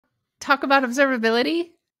talk about observability?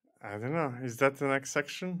 I don't know. Is that the next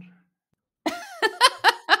section?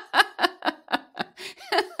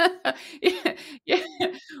 Yeah, yeah.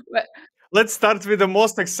 But Let's start with the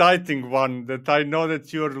most exciting one that I know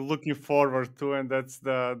that you're looking forward to, and that's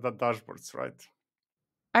the dashboards, right?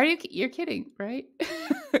 you're kidding, right?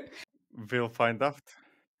 We'll find out.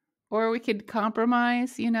 Or we could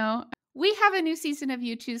compromise, We have a new season of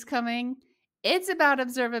You Choose coming. It's about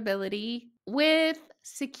observability. With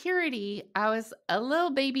security, I was a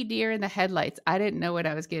little baby deer in the headlights. I didn't know what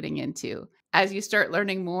I was getting into. As you start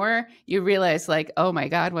learning more, you realize, like, oh my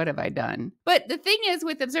God, what have I done? But the thing is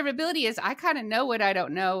with observability is I kind of know what I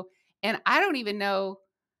don't know. And I don't even know,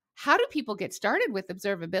 how do people get started with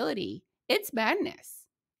observability? It's madness.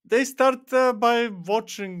 They start by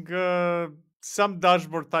watching some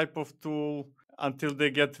dashboard type of tool until they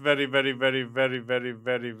get very, very, very, very, very,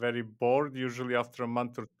 very, very bored, usually after a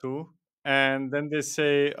month or two. And then they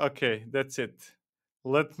say, okay, that's it.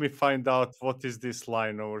 Let me find out what is this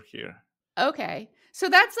line over here. Okay. So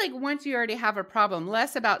that's like once you already have a problem,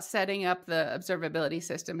 less about setting up the observability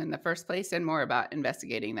system in the first place and more about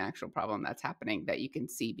investigating the actual problem that's happening that you can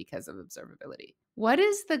see because of observability. What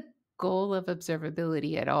is the goal of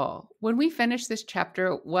observability at all? When we finish this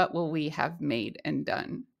chapter, what will we have made and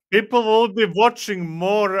done? People will be watching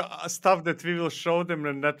more stuff that we will show them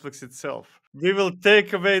on Netflix itself. We will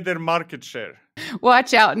take away their market share.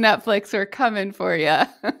 Watch out, Netflix, we're coming for you.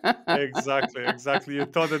 Exactly, exactly. You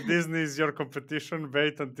thought that Disney is your competition.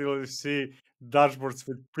 Wait until you see dashboards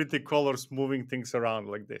with pretty colors moving things around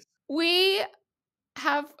like this. We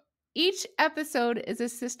have each episode is a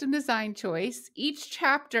system design choice. Each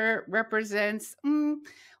chapter represents,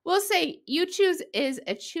 we'll say You Choose is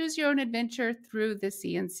a choose your own adventure through the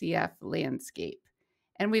CNCF landscape.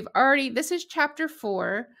 And this is chapter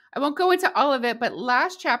 4. I won't go into all of it, but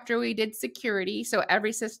last chapter we did security. So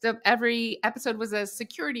every episode was a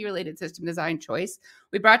security related system design choice.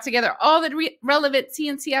 We brought together all the relevant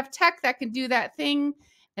CNCF tech that can do that thing.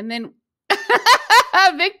 And then,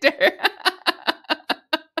 Victor.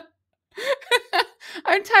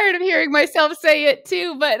 I'm tired of hearing myself say it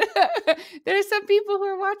too, but there's some people who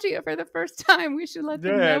are watching it for the first time. We should let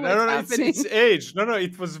them know what's happening. It's age. No,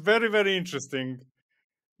 it was very, very interesting.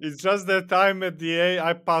 It's just that I'm at the age,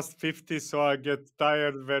 I passed 50, so I get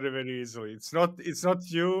tired very, very easily. It's not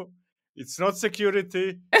you, it's not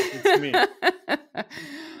security, it's me.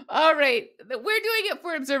 All right. We're doing it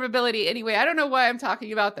for observability anyway. I don't know why I'm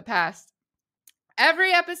talking about the past.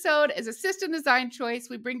 Every episode is a system design choice.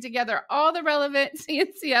 We bring together all the relevant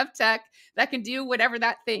CNCF tech that can do whatever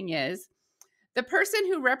that thing is. The person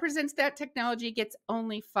who represents that technology gets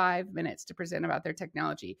only 5 minutes to present about their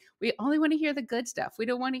technology. We only want to hear the good stuff. We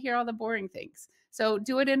don't want to hear all the boring things. So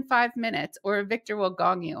do it in 5 minutes or Victor will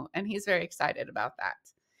gong you. And he's very excited about that.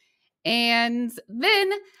 And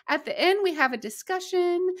then at the end, we have a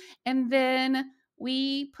discussion and then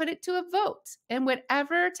we put it to a vote. And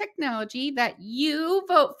whatever technology that you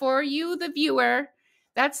vote for, you, the viewer,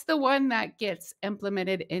 that's the one that gets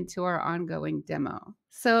implemented into our ongoing demo.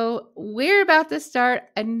 So we're about to start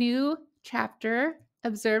a new chapter,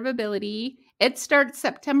 observability. It starts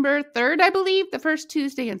September 3rd, I believe, the first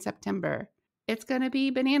Tuesday in September. It's going to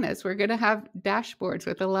be bananas. We're going to have dashboards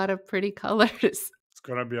with a lot of pretty colors. It's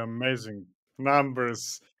going to be amazing.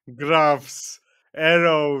 Numbers, graphs,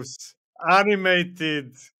 arrows,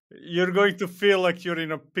 animated. You're going to feel like you're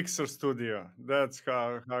in a Pixar studio. That's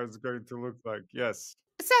how it's going to look like. Yes.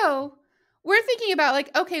 So we're thinking about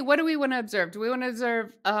like, okay, what do we want to observe? Do we want to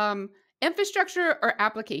observe infrastructure or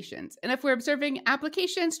applications? And if we're observing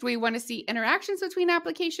applications, do we want to see interactions between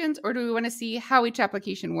applications or do we want to see how each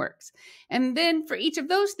application works? And then for each of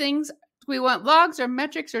those things, do we want logs or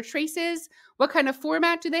metrics or traces? What kind of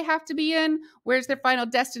format do they have to be in? Where's their final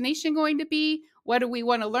destination going to be? What do we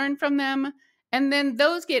want to learn from them? And then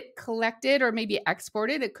those get collected or maybe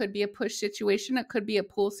exported. It could be a push situation. It could be a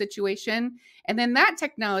pull situation. And then that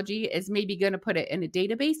technology is maybe going to put it in a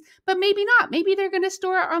database, but maybe not. Maybe they're going to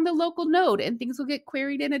store it on the local node and things will get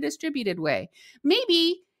queried in a distributed way.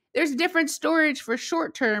 Maybe there's different storage for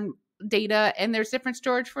short-term data and there's different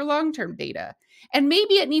storage for long-term data. And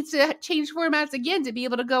maybe it needs to change formats again to be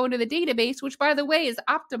able to go into the database, which, by the way, is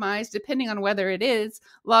optimized depending on whether it is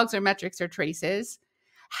logs or metrics or traces.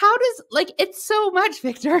 How does, it's so much,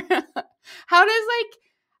 Victor. How does,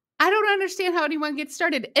 I don't understand how anyone gets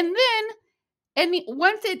started. And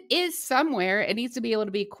once it is somewhere, it needs to be able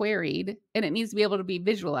to be queried and it needs to be able to be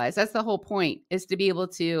visualized. That's the whole point, is to be able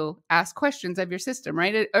to ask questions of your system,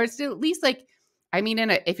 right? Or it's at least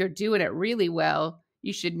if you're doing it really well,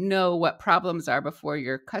 you should know what problems are before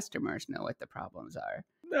your customers know what the problems are.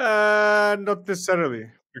 Not necessarily.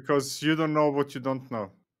 because you don't know what you don't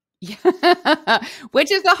know. Yeah.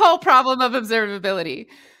 Which is the whole problem of observability.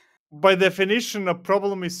 By definition, a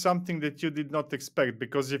problem is something that you did not expect,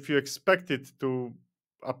 because if you expect it to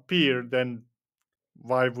appear, then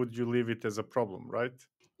why would you leave it as a problem, right?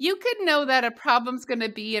 You could know that a problem's gonna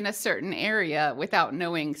be in a certain area without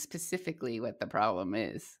knowing specifically what the problem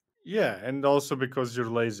is. Yeah, and also because you're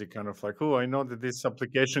lazy, kind of like, oh, I know that this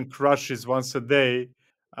application crashes once a day.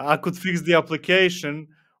 I could fix the application,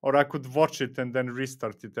 or I could watch it and then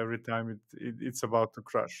restart it every time it's about to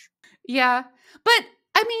crash. Yeah. But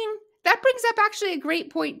I mean, that brings up actually a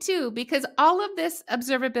great point too, because all of this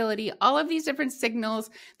observability, all of these different signals,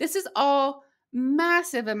 this is all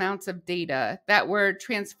massive amounts of data that we're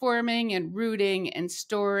transforming and routing and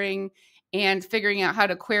storing and figuring out how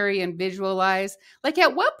to query and visualize. Like,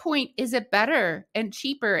 at what point is it better and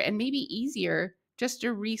cheaper and maybe easier just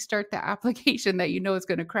to restart the application that you know is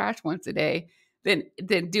going to crash once a day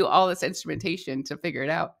than do all this instrumentation to figure it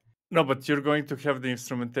out? No, but you're going to have the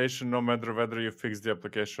instrumentation no matter whether you fix the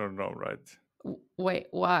application or no, right? Wait,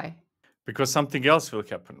 why? Because something else will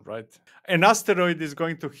happen, right? An asteroid is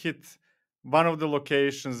going to hit one of the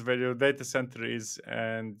locations where your data center is,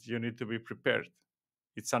 and you need to be prepared.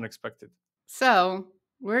 It's unexpected. So,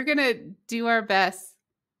 we're going to do our best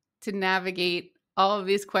to navigate all of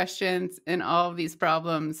these questions and all of these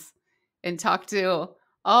problems and talk to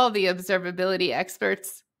all the observability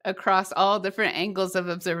experts across all different angles of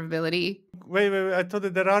observability. Wait. I thought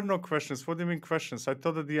that there are no questions. What do you mean questions? I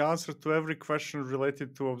thought that the answer to every question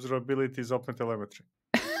related to observability is OpenTelemetry.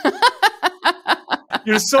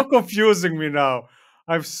 You're so confusing me now.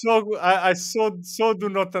 I so do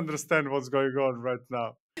not understand what's going on right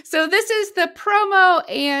now. So this is the promo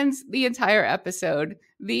and the entire episode.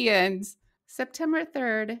 The end. September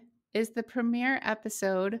 3rd is the premiere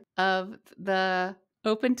episode of the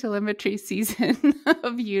Open Telemetry season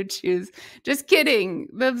of You Choose. Just kidding.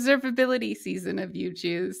 The observability season of You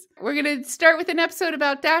Choose. We're going to start with an episode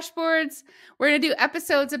about dashboards. We're going to do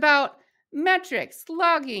episodes about metrics,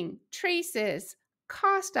 logging, traces,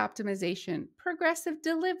 cost optimization, progressive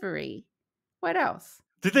delivery. What else?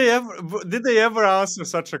 Did they ever answer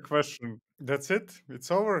such a question? That's it.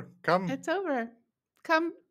 It's over. Come. It's over. Come